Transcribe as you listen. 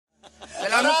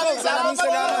Salamat.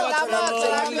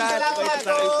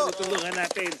 Tulungan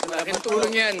natin. Malaking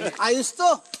tulong yan. Ayos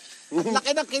to.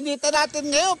 Laki ng kinita natin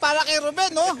ngayon para kay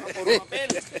Ruben, no?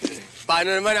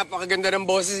 Paano naman, napakaganda ng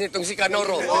boses nitong si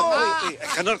Kanor.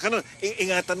 Kanor,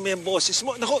 ingatan mo yung boses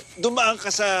mo. Naku, dumaan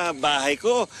ka sa bahay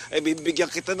ko.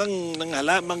 Bibigyan kita ng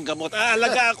halamang gamot.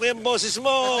 Alaga ako yung boses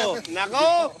mo.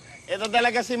 Nako, ito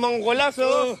talaga si Mang Kulas,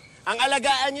 oh. Ang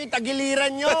alagaan nyo, yung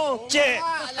tagiliran nyo. Che!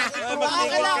 Ito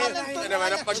naman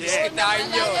ang pagdiskitahin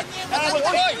nyo.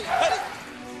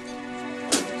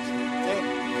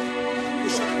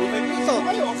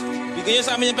 Bigyan niyo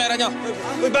sa amin yung pera niyo.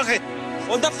 Uy, bakit?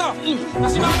 Hold up to!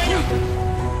 Kasi mamay niyo!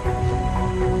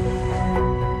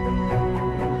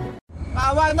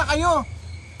 Maawa na kayo.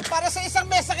 Para sa isang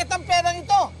mesa kitang perang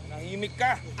ito. Nahimik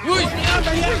ka. Uy!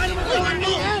 Nahiya ka naman sa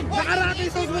ano! Nakarati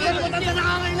sa mga naman ang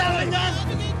nakakailangan yan!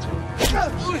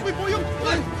 Uy, Boyong!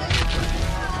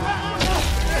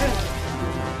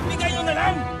 Bigay niyo na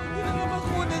lang! Hindi na naman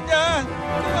kunin yan.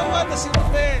 Kawawa na si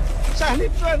Ruben. Sa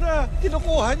halip na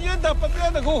kinukuha niyo, dapat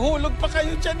nga naghuhulog pa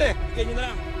kayo dyan eh. Bigay niyo na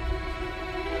lang.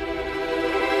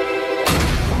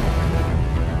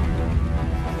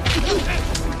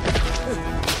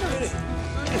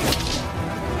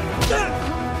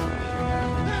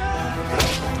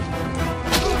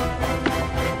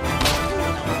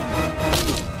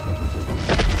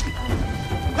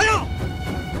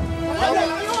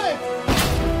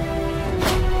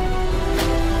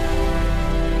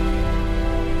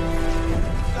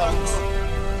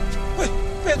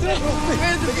 Pedro!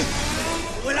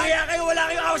 Wala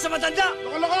kayong awa sa matanda!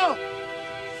 Loko-loko!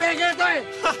 Peke ito eh!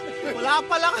 Wala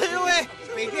pala kayo eh.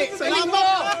 Galing mo!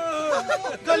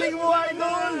 Galing mo,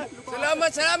 idol!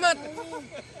 Salamat!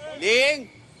 Ling!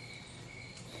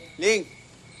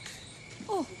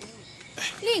 Oh,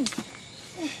 Ling.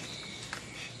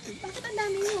 Bakit ang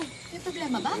dami niyo? May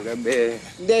problema ba? Grabe.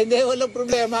 Hindi, walang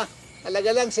problema. Talaga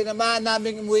lang, sinamahan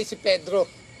namin umuwi si Pedro.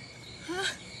 Ha?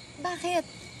 Bakit?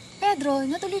 Pedro,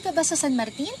 natuloy ka ba sa San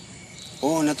Martin?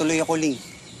 Oo, natuloy ako, Ling.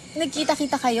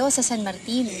 Nagkita-kita kayo sa San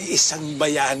Martin. Isang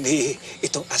bayani,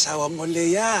 itong asawa mo,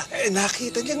 Lea.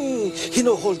 Nakita niyang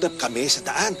hino-hold up kami sa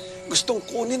daan. Gustong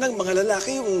kunin ng mga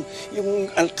lalaki yung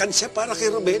alkansya para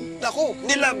kay Ruben. Naku,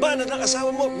 nilabanan ng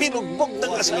asawa mo, binugbog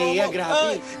ng asawa Lea, mo.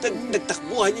 grabe.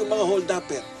 Nagtakbuhan yung mga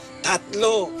hold-upper. 3.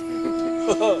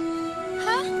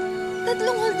 Ha? 3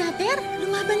 hold-upper?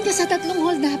 Lumaban ka sa 3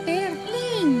 hold-upper.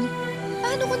 Ling,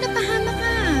 paano kung napahama ka?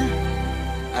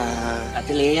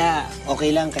 Ate Lea,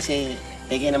 okay lang kasi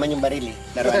peke naman yung baril eh.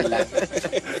 Laruan lang.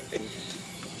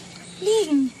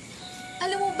 Ling,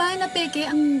 alam mo ba na peke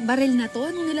ang baril na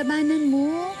to nung nilabanan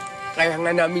mo? Kaya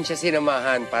nga namin siya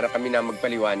sinamahan para kami na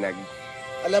magpaliwanag.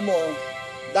 Alam mo,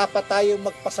 dapat tayo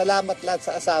magpasalamat lahat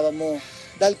sa asawa mo.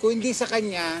 Dahil kung hindi sa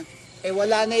kanya,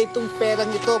 wala na itong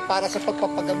perang ito para sa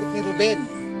pagpapagamot ni Ruben.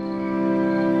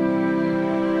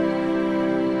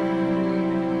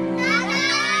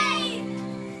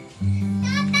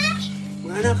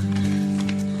 Anak.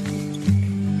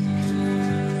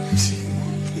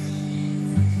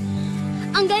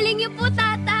 Ang galing niyo po,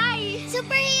 tatay!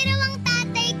 Superhero ang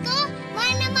tatay ko!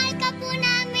 Mahal na mahal ka po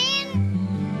namin!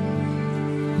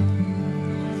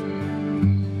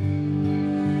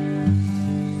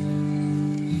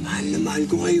 Mahal na mahal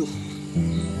ko kayo.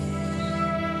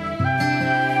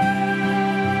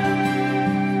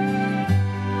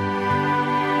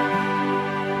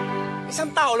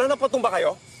 Isang tao lang napatumba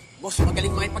kayo? Boss, magaling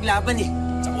makipaglaban eh.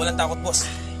 Tsaka walang takot, boss.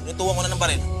 Tinutuwan ko na ng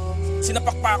baril.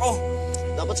 Sinapak pa ako.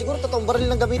 Dapat siguro totoong baril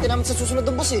lang gamitin namin sa susunod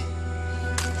ng boss eh.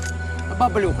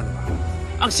 Nababaliw ka na ba?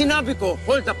 Ang sinabi ko,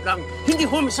 hold up lang, hindi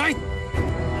homicide!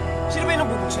 Sino ba yung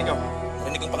nabubog sa inyo?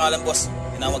 Rinig yung pangalan, boss.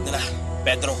 Tinawag nila,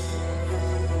 Pedro.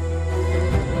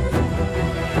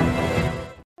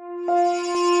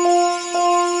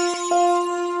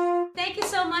 Thank you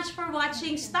so much for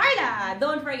watching Starla.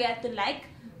 Don't forget to like,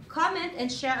 comment, and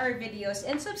share our videos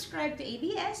and subscribe to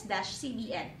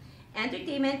ABS-CBN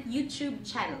Entertainment YouTube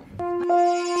channel.